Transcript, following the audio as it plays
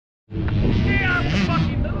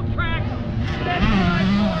fucking little track. That's not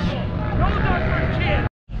normal. Those are for kids.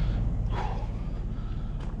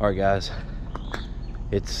 All right, guys.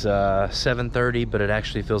 It's 7:30, but it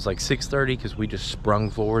actually feels like 6:30 because we just sprung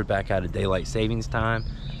forward back out of daylight savings time.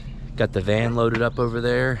 Got the van loaded up over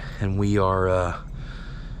there, and we are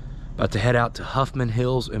about to head out to Huffman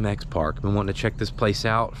Hills MX Park. I've been wanting to check this place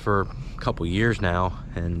out for a couple years now,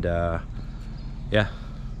 and yeah,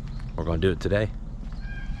 we're gonna do it today.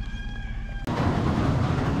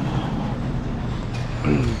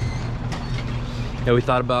 Yeah, we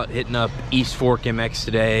thought about hitting up East Fork MX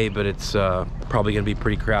today, but it's probably gonna be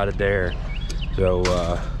pretty crowded there. So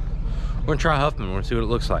we're gonna try Huffman. We're gonna see what it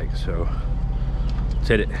looks like. So let's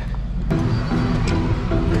hit it.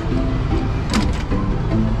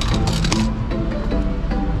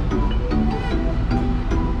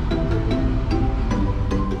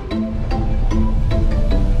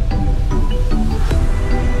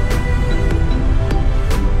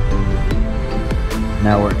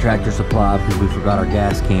 Now we're at Tractor Supply because we forgot our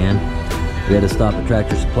gas can. We had to stop at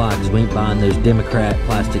Tractor Supply because we ain't buying those Democrat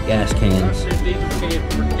plastic gas cans.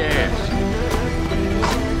 For gas.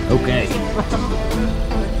 Okay.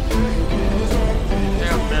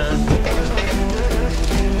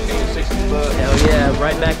 Hell yeah,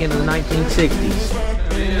 right back into the 1960s.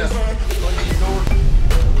 Yeah.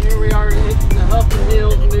 Here we are at the Huffman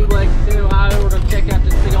Hills, New Lexington, Ohio. We're going to check out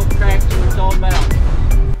this big old track, see what it's all about.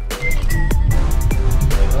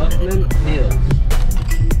 Huffman Hills.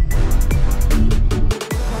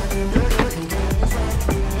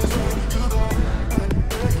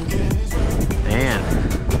 Man,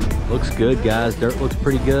 looks good, guys. Dirt looks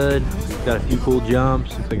pretty good. Got a few cool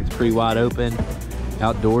jumps. Looks like it's pretty wide open,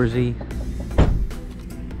 outdoorsy.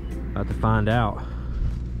 About to find out.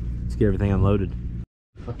 Let's get everything unloaded.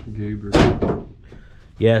 Fucking goober.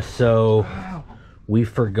 Yeah, so we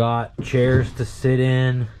forgot chairs to sit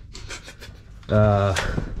in.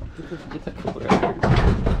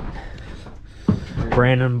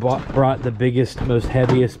 Brandon brought the biggest, most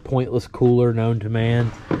heaviest, pointless cooler known to man.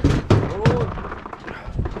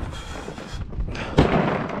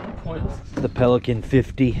 The Pelican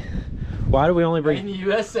 50. Why do we only bring? In the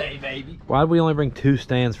USA, baby. Why do we only bring 2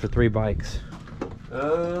 stands for 3 bikes?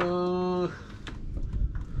 Oh.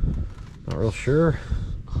 Not real sure.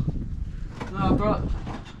 No, bro.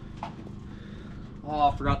 Oh,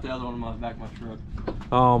 I forgot the other one in my back of my truck.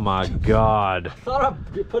 Oh my God. I thought I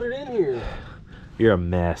put it in here. You're a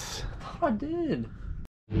mess. I thought I did.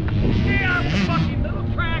 Stay off the fucking little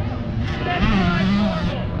track. That's not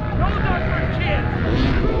normal. Those are for kids.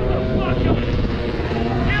 Who the fuck up?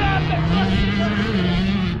 Get off the fucking track.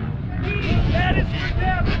 That is for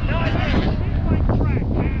them, not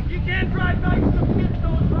you. You can't drive bikes so kids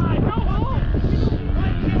don't drive. Go home. My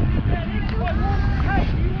kids did that. It's what won't take.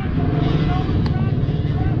 You want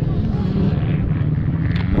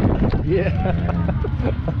to Yeah.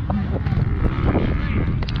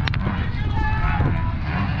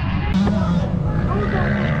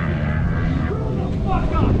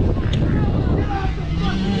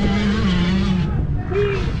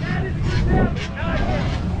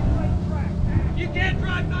 You can't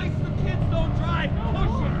drive bikes so kids don't drive.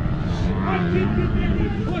 Push it. My kids did that.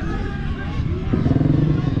 He's pushing.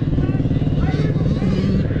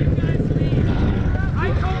 I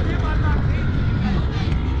told him I'm not paying.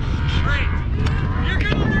 Great. You're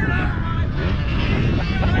gonna learn how to drive.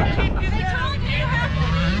 My kid did that. I told you you have to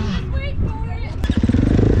wait for it.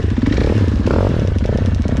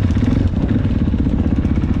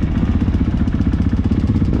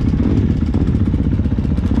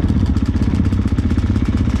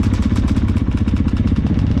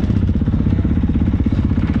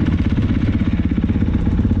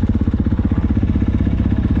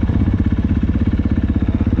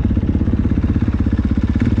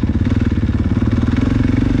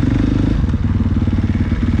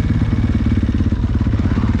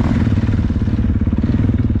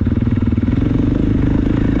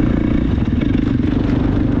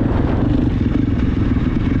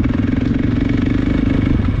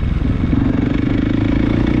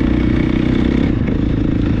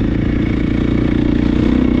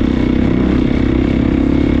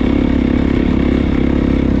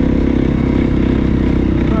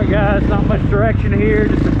 Not much direction here,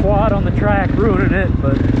 just a quad on the track ruining it,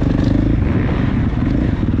 but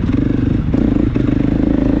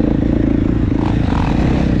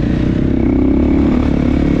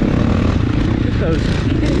get those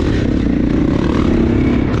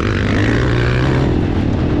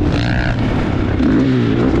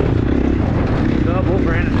double.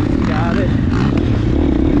 Brandon has got it.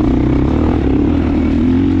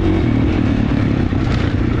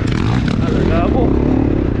 Another double.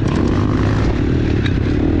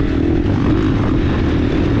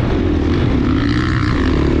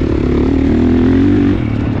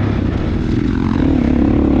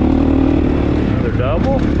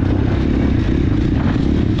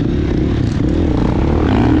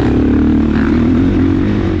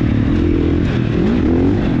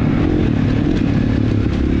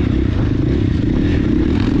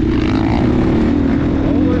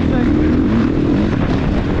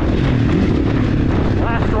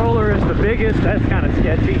 this, that's kind of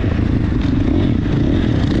sketchy.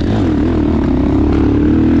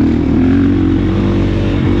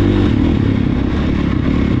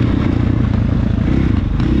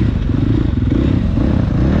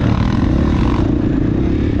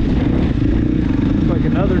 Looks like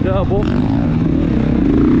another double.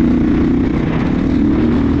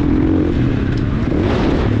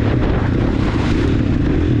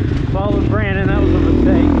 Followed Brandon, that was a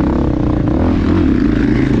mistake.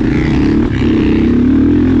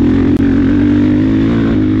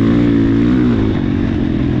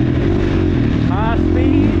 High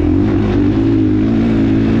speed.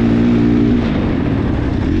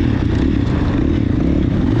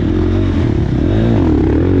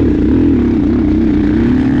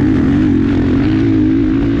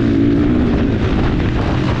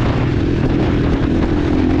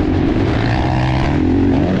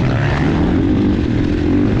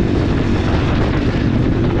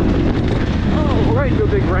 Oh, right into a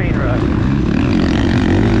big rain rush.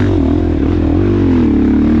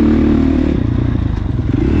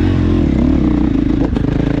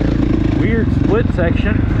 Weird split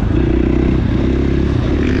section.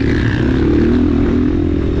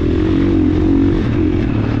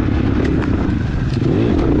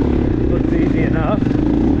 Looks easy enough.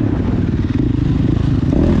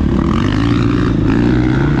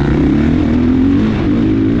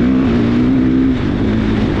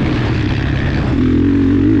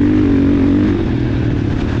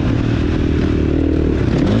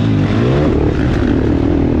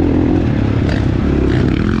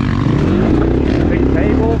 Big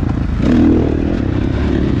table.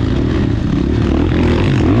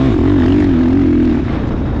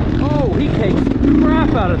 Oh, he takes the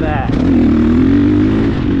crap out of that.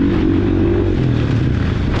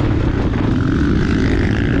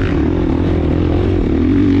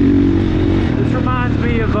 This reminds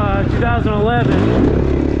me of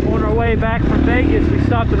 2011. On our way back from Vegas, we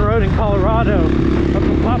stopped on the road in Colorado up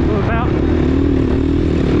on top of a mountain.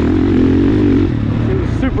 It was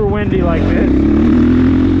super windy like this.